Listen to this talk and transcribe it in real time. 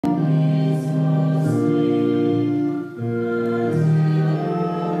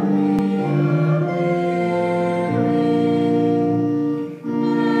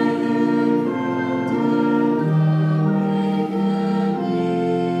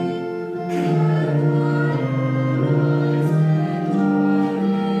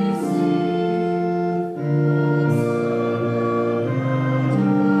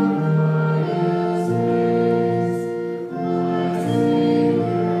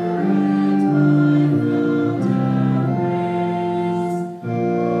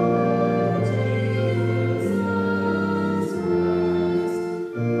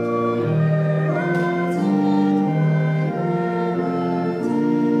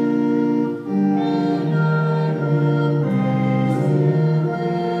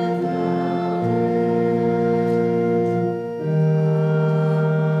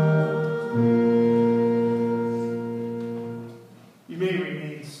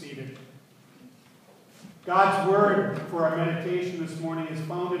seated. God's word for our meditation this morning is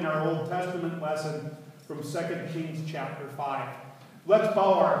found in our Old Testament lesson from 2 Kings chapter 5. Let's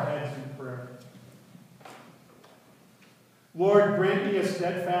bow our heads in prayer. Lord, grant me a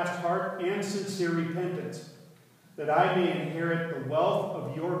steadfast heart and sincere repentance, that I may inherit the wealth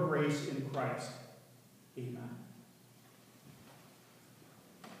of your grace in Christ. Amen.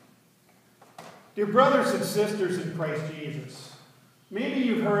 Dear brothers and sisters in Christ Jesus, maybe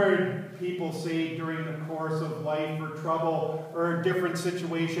you've heard people say during the course of life or trouble or different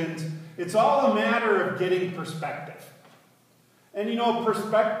situations, it's all a matter of getting perspective. And you know,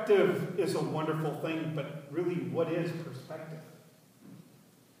 perspective is a wonderful thing, but really, what is perspective?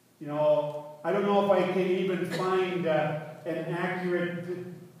 You know, I don't know if I can even find an accurate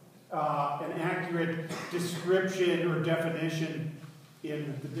description or definition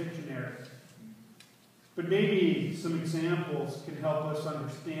in the dictionary. But maybe some examples can help us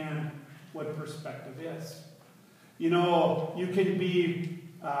understand what perspective is. You know, you can be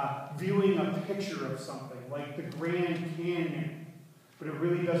viewing a picture of something, like the Grand Canyon, but it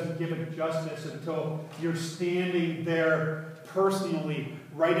really doesn't give it justice until you're standing there personally,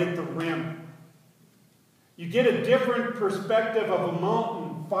 right at the rim. You get a different perspective of a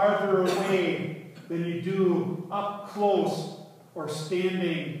mountain farther away than you do up close or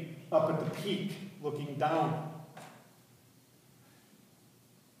standing up at the peak looking down.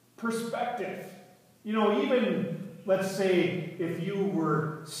 Perspective. You know, even, let's say, if you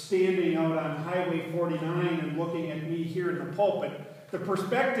were standing out on Highway 49 and looking at me here in the pulpit, the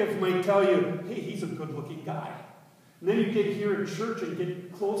perspective might tell you, hey, he's a good-looking guy. And then you get here in church and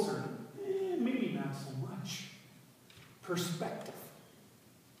get closer. Maybe not so much. Perspective.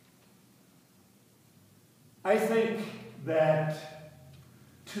 I think that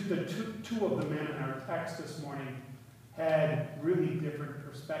the two of the men in our text this morning had really different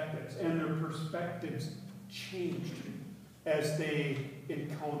perspectives, and their perspectives changed as they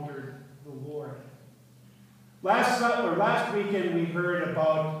encountered the Lord. Last weekend we heard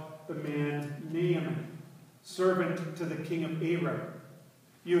about the man Naaman, servant to the king of Aram.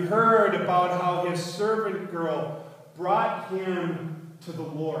 You heard about how his servant girl brought him to the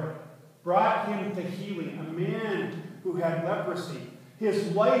Lord, brought him to healing, a man who had leprosy.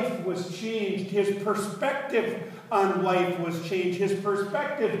 His life was changed. His perspective on life was changed. His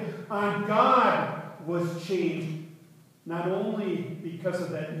perspective on God was changed. Not only because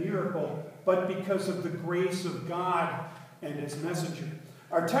of that miracle, but because of the grace of God and his messenger.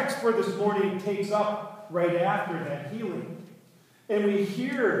 Our text for this morning takes up right after that healing. And we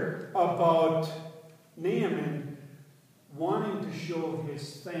hear about Naaman wanting to show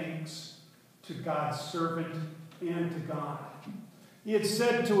his thanks to God's servant and to God. He had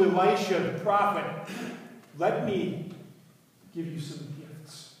said to Elisha the prophet, let me give you some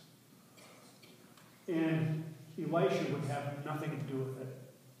gifts. And Elisha would have nothing to do with it.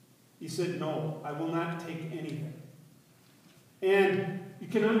 He said, no, I will not take anything. And you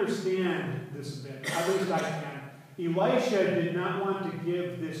can understand this a bit, at least I can. Elisha did not want to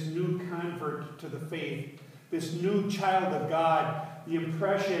give this new convert to the faith, this new child of God, the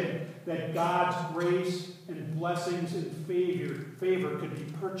impression that God's grace and blessings and favor could be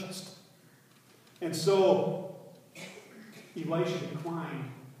purchased. And so Elisha declined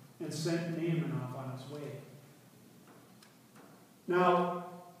and sent Naaman off on his way. Now,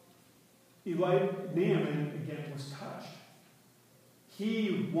 Naaman again was touched.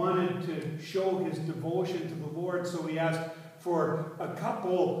 He wanted to show his devotion to the Lord, so he asked for a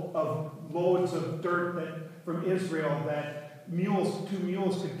couple of loads of dirt from Israel that two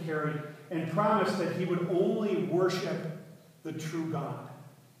mules could carry, and promised that he would only worship the true God.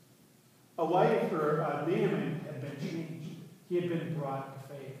 Naaman had been changed. He had been brought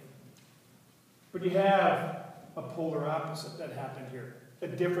to faith. But you have a polar opposite that happened here, a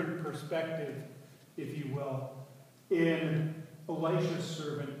different perspective, if you will, in Elisha's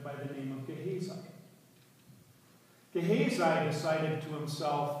servant by the name of Gehazi. Gehazi decided to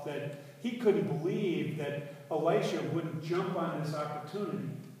himself that he couldn't believe that Elisha wouldn't jump on this opportunity.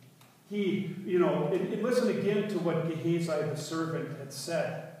 And listen again to what Gehazi the servant had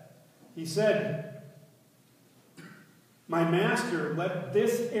said. He said, my master let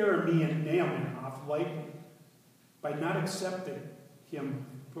this Aramean Naaman off lightly by not accepting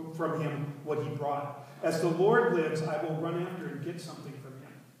from him what he brought. As the Lord lives, I will run after and get something from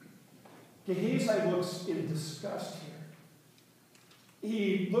him. Gehazi looks in disgust here.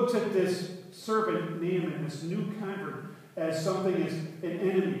 He looks at this servant Naaman, this new convert, as something as an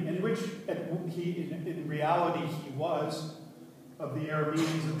enemy, in which in reality he was, of the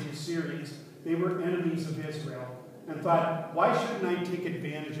Arameans, of the Assyrians. They were enemies of Israel. and thought, why shouldn't I take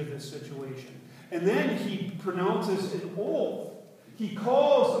advantage of this situation? And then he pronounces an oath. He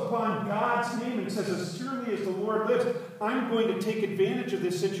calls upon God's name and says, as surely as the Lord lives, I'm going to take advantage of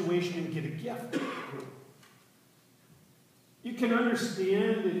this situation and get a gift. You can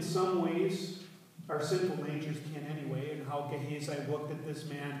understand in some ways, our sinful natures can anyway, and how Gehazi looked at this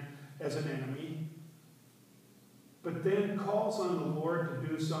man as an enemy. But then calls on the Lord to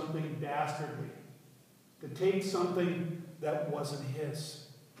do something dastardly, to take something that wasn't his.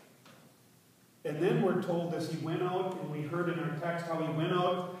 And then we're told as he went out, and we heard in our text how he went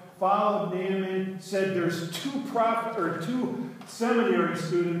out, followed Naaman, said there's two seminary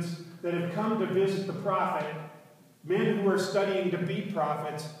students that have come to visit the prophet, men who are studying to be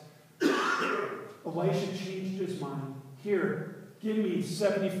prophets. Elisha changed his mind. Here, give me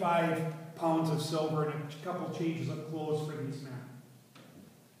 75 pounds of silver and a couple changes of clothes for these men.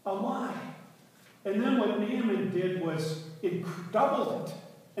 A lie. And then what Naaman did was doubled it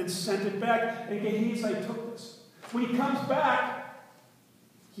and sent it back. And Gehazi took this. When he comes back,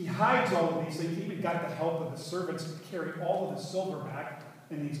 he hides all of these things. He even got the help of the servants to carry all of the silver back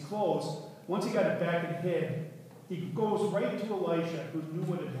and these clothes. Once he got it back and hid, he goes right to Elisha, who knew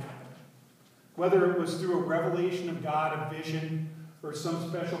what had happened. Whether it was through a revelation of God, a vision, or some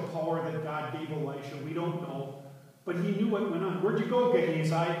special power that God gave Elisha, we don't know. But he knew what went on. Where'd you go,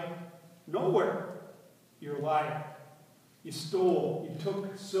 Gehazi? Nowhere. You're a liar. You stole. You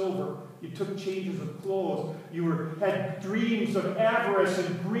took silver. You took changes of clothes. You had dreams of avarice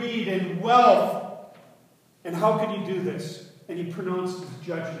and greed and wealth. And how could you do this? And he pronounced his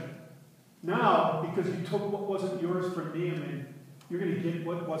judgment. Now, because you took what wasn't yours from Naaman, you're going to get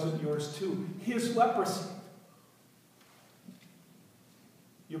what wasn't yours too. His leprosy.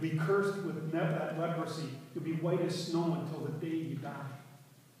 You'll be cursed with that leprosy. You'll be white as snow until the day you die.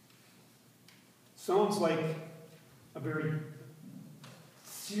 Sounds like a very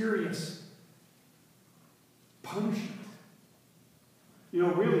serious punishment. You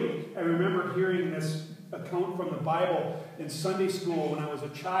know, really, I remember hearing this account from the Bible in Sunday school when I was a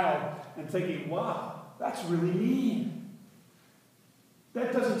child and thinking, wow, that's really mean.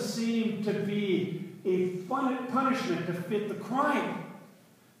 That doesn't seem to be a punishment to fit the crime.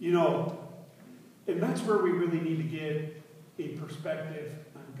 You know, and that's where we really need to get a perspective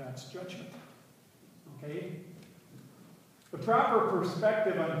on God's judgment. Okay? The proper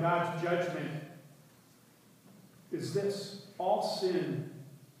perspective on God's judgment is this. All sin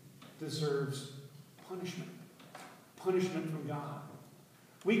deserves punishment. Punishment from God.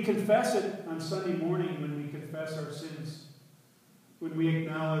 We confess it on Sunday morning when we confess our sins. When we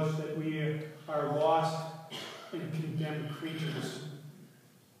acknowledge that we are lost and condemned creatures.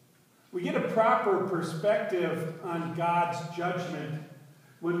 We get a proper perspective on God's judgment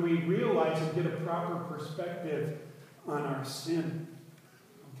when we realize and get a proper perspective on our sin.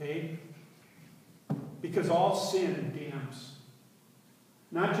 Okay? Because all sin damns.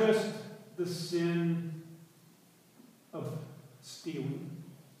 Not just the sin of stealing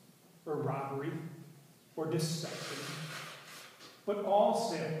or robbery or deception, but all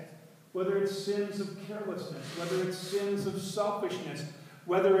sin. Whether it's sins of carelessness, whether it's sins of selfishness,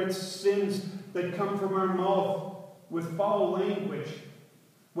 whether it's sins that come from our mouth with foul language,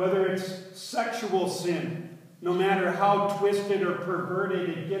 whether it's sexual sin, no matter how twisted or perverted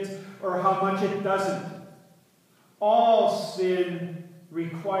it gets or how much it doesn't. All sin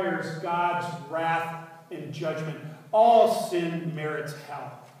requires God's wrath and judgment. All sin merits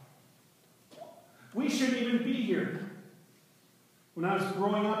hell. We shouldn't even be here. When I was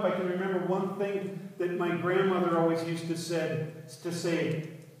growing up, I can remember one thing that my grandmother always used to say,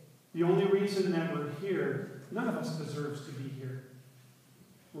 the only reason that we're here, none of us deserves to be here.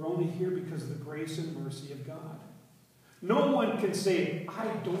 We're only here because of the grace and mercy of God. No one can say, I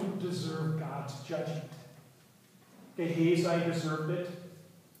don't deserve God's judgment. Gehazi deserved it.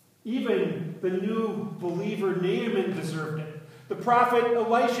 Even the new believer Naaman deserved it. The prophet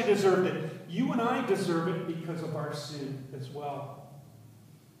Elisha deserved it. You and I deserve it because of our sin as well.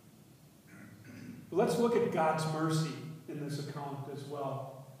 But let's look at God's mercy in this account as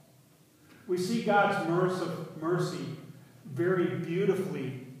well. We see God's mercy very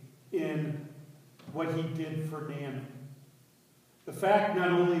beautifully in what he did for Naaman. The fact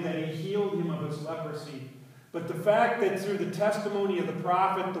not only that he healed him of his leprosy, but the fact that through the testimony of the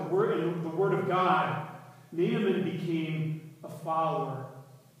prophet, the word of God, Naaman became a follower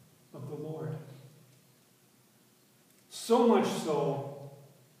of the Lord. So much so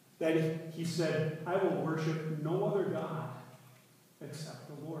that he said, I will worship no other God except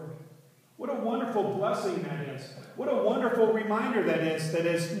the Lord. What a wonderful blessing that is. What a wonderful reminder that is, that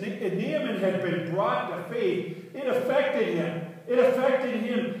as Naaman had been brought to faith, it affected him. It affected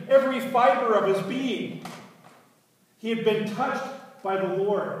him every fiber of his being. He had been touched by the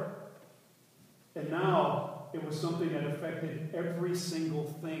Lord. And now it was something that affected every single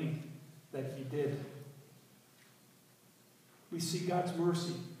thing that he did. We see God's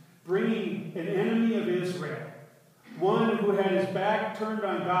mercy, bringing an enemy of Israel, one who had his back turned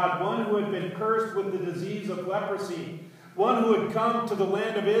on God, one who had been cursed with the disease of leprosy, one who had come to the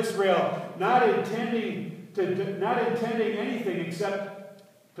land of Israel, not intending anything except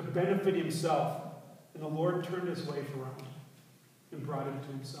to benefit himself. And the Lord turned his life around and brought him to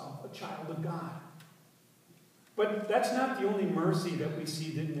himself, a child of God. But that's not the only mercy that we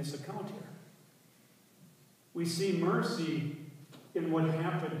see in this account here. We see mercy in what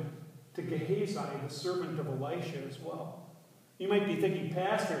happened to Gehazi, the servant of Elisha, as well. You might be thinking,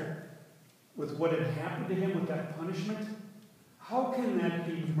 Pastor, with what had happened to him with that punishment, how can that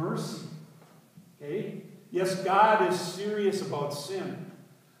be mercy? Okay? Yes, God is serious about sin.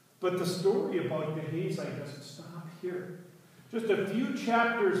 But the story about Gehazi doesn't stop here. Just a few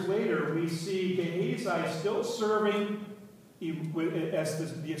chapters later, we see Gehazi still serving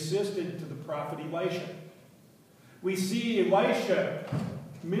as the assistant to the prophet Elisha. We see Elisha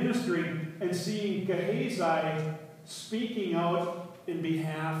ministering and seeing Gehazi speaking out in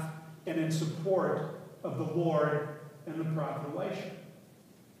behalf and in support of the Lord and the prophet Elisha.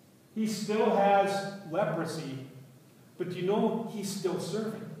 He still has leprosy, but you know he's still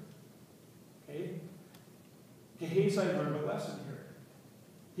serving. Okay? Gehazi learned a lesson here.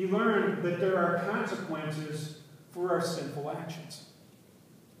 He learned that there are consequences for our sinful actions.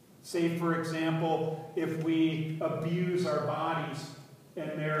 Say, for example, if we abuse our bodies and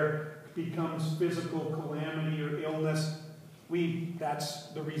there becomes physical calamity or illness, that's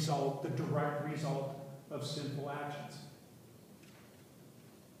the result, the direct result of sinful actions.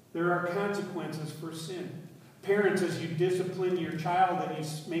 There are consequences for sin. Parents, as you discipline your child and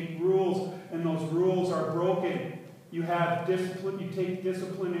you make rules and those rules are broken, you have discipline, you take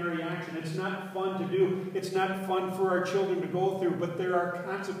disciplinary action. It's not fun to do. It's not fun for our children to go through, but there are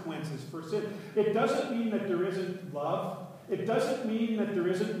consequences for sin. It doesn't mean that there isn't love. It doesn't mean that there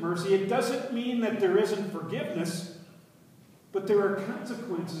isn't mercy. It doesn't mean that there isn't forgiveness, but there are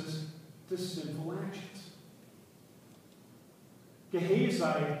consequences to sinful actions.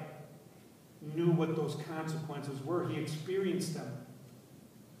 Gehazi knew what those consequences were. He experienced them.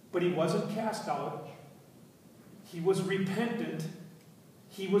 But he wasn't cast out. He was repentant.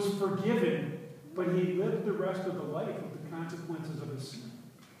 He was forgiven. But he lived the rest of the life with the consequences of his sin.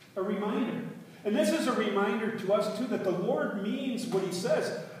 A reminder. And this is a reminder to us, too, that the Lord means what he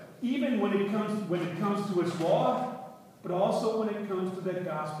says, even when it comes to his law, but also when it comes to that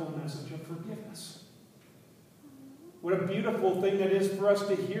gospel message of forgiveness. What a beautiful thing that is for us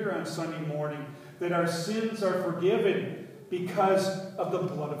to hear on Sunday morning, that our sins are forgiven because of the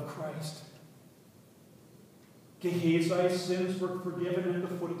blood of Christ. Gehazi's sins were forgiven at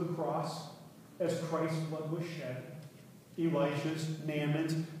the foot of the cross as Christ's blood was shed. Elisha's,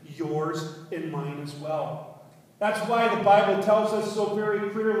 Naaman's, yours, and mine as well. That's why the Bible tells us so very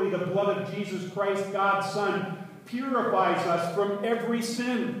clearly the blood of Jesus Christ, God's Son, purifies us from every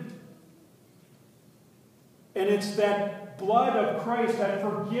sin. And it's that blood of Christ, that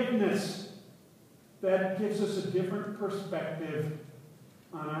forgiveness, that gives us a different perspective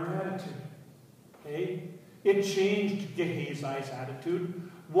on our attitude. Okay? It changed Gehazi's attitude.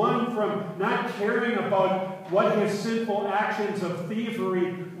 One from not caring about what his sinful actions of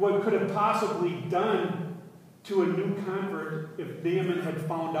thievery could have possibly done to a new convert if Naaman had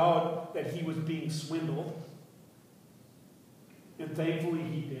found out that he was being swindled. And thankfully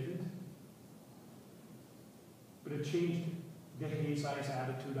he didn't. But it changed Gehazi's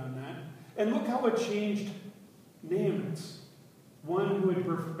attitude on that. And look how it changed Naaman's. One who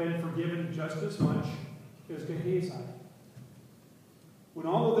had been forgiven just as much as Gehazi. When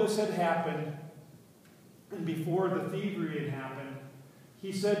all of this had happened, and before the thievery had happened,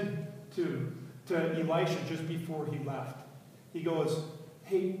 he said to Elisha just before he left, he goes,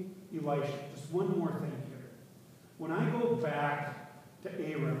 "Hey, Elisha, just one more thing here. When I go back to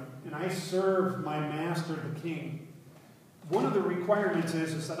Aram and I serve my master, the king, one of the requirements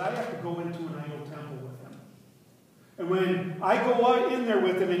is that I have to go into an idol temple with him. And when I go out in there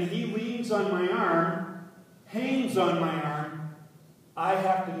with him and he leans on my arm, hangs on my arm, I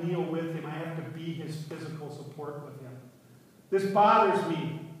have to kneel with him. I have to be his physical support with him. This bothers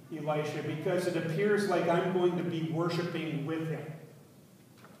me, Elisha, because it appears like I'm going to be worshiping with him."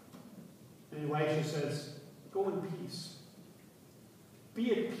 And Elisha says, "Go in peace."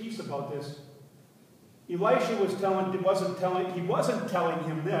 Be at peace about this. Elisha wasn't telling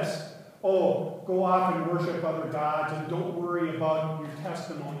him this. Oh, go off and worship other gods and don't worry about your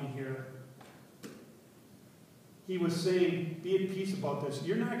testimony here. He was saying, be at peace about this.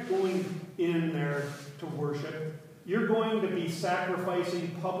 You're not going in there to worship. You're going to be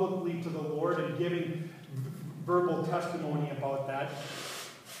sacrificing publicly to the Lord and giving verbal testimony about that.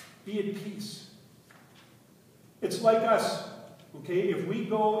 Be at peace. It's like us, okay? If we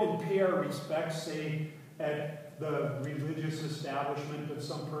go and pay our respects, say, at the religious establishment of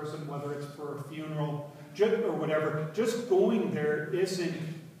some person, whether it's for a funeral or whatever, just going there isn't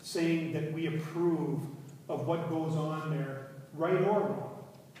saying that we approve of what goes on there, right or wrong.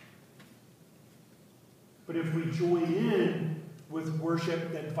 But if we join in with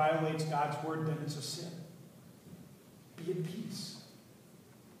worship that violates God's word, then it's a sin. Be at peace.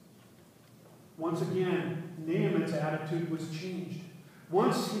 Once again, Naaman's attitude was changed.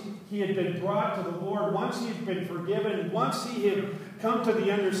 Once he had been brought to the Lord, once he had been forgiven, once he had come to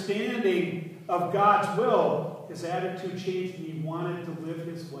the understanding of God's will, his attitude changed and he wanted to live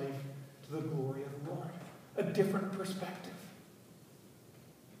his life to the glory of the Lord. A different perspective.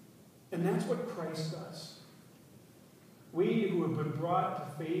 And that's what Christ does. We who have been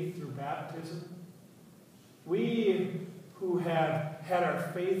brought to faith through baptism, we who have had our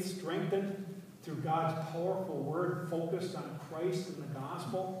faith strengthened through God's powerful word focused on Christ and the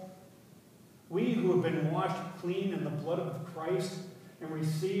gospel, we who have been washed clean in the blood of Christ and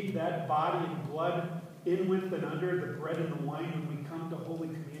received that body and blood in with and under the bread and the wine when we come to Holy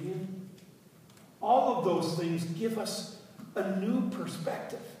Communion, all of those things give us a new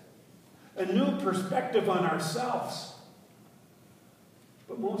perspective on ourselves,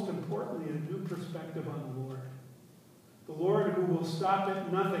 but most importantly, a new perspective on the Lord who will stop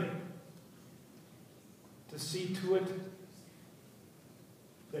at nothing to see to it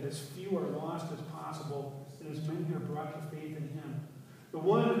that as few are lost as possible and as many are brought to faith in him. The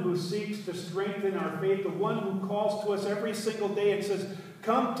one who seeks to strengthen our faith, the one who calls to us every single day and says,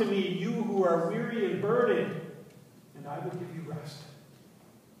 come to me, you who are weary and burdened, and I will give you rest.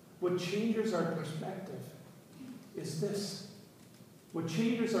 What changes our perspective is this. What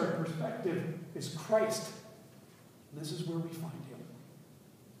changes our perspective is Christ. And this is where we find him.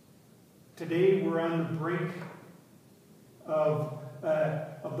 Today we're on the brink of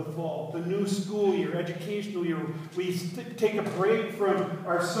the fall, the new school year, educational year. We take a break from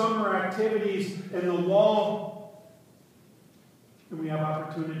our summer activities and the lull, and we have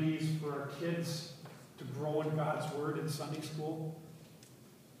opportunities for our kids to grow in God's word in Sunday school.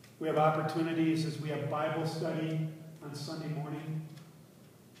 We have opportunities as we have Bible study on Sunday morning.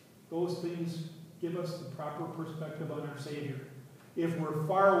 Those things give us the proper perspective on our Savior. If we're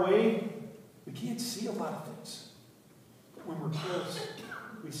far away, we can't see a lot of things. But when we're close,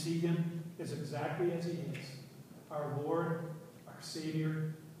 we see him as exactly as he is. Our Lord, our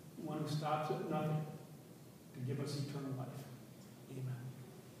Savior, the one who stops at nothing to give us eternal life.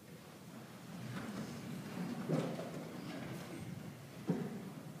 Amen.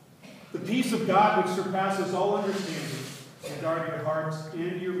 The peace of God which surpasses all understanding will guard your hearts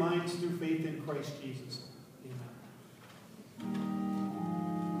and your minds through faith in Christ Jesus.